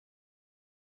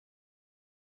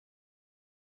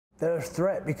They're a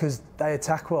threat because they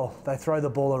attack well. They throw the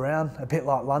ball around, a bit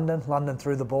like London. London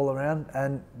threw the ball around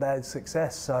and they had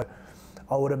success. So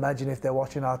I would imagine if they're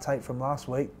watching our tape from last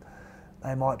week,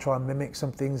 they might try and mimic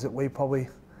some things that we probably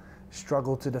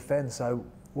struggled to defend. So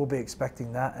we'll be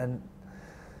expecting that, and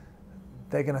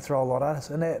they're going to throw a lot at us.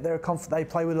 And they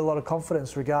play with a lot of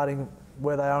confidence regarding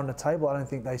where they are on the table. I don't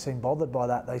think they seem bothered by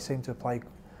that. They seem to play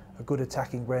a good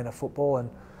attacking brand of football, and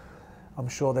I'm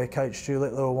sure their coach Stu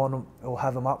Littler will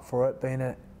have them up for it. Being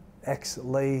an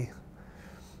ex-Lee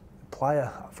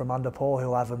player from under Paul,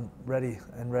 he'll have them ready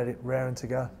and raring to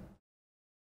go.